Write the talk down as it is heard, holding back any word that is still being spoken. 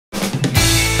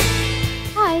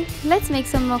let's make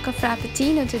some Mocha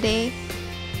Frappuccino today.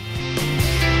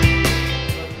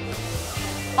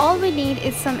 All we need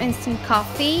is some instant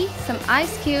coffee, some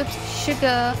ice cubes,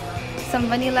 sugar, some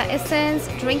vanilla essence,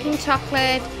 drinking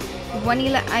chocolate,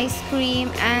 vanilla ice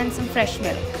cream, and some fresh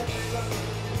milk.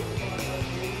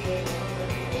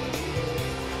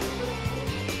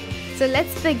 So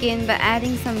let's begin by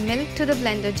adding some milk to the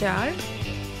blender jar.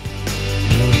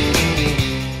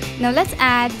 Now let's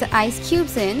add the ice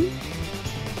cubes in.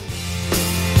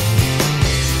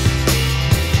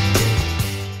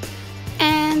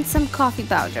 And some coffee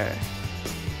powder.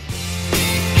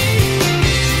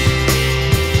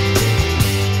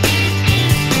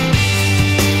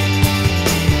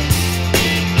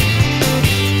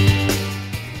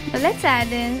 Now let's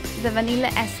add in the vanilla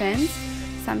essence,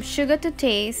 some sugar to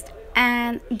taste,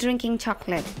 and drinking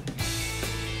chocolate.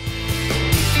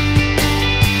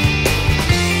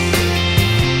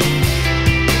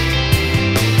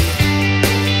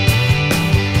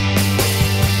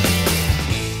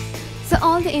 So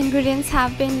all the ingredients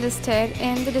have been listed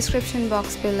in the description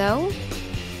box below.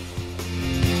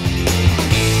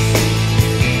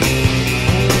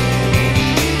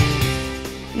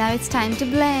 Now it's time to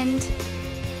blend.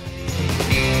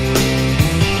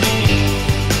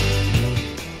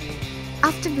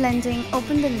 After blending,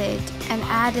 open the lid and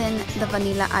add in the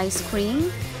vanilla ice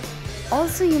cream.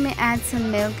 Also, you may add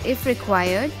some milk if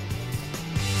required.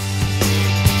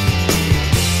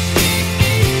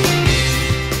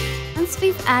 Once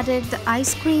we've added the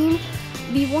ice cream,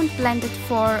 we won't blend it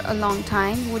for a long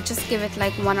time. We'll just give it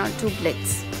like 1 or 2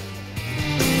 blitz.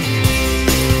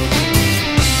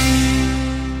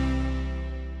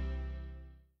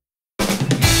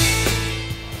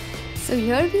 So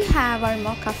here we have our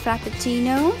Mocha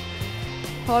Frappuccino.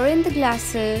 Pour in the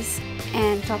glasses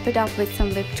and top it up with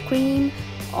some whipped cream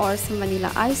or some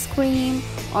vanilla ice cream,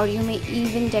 or you may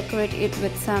even decorate it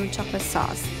with some chocolate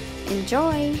sauce.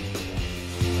 Enjoy!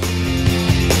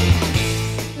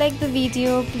 Like the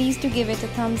video, please do give it a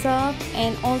thumbs up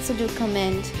and also do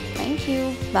comment. Thank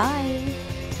you. Bye.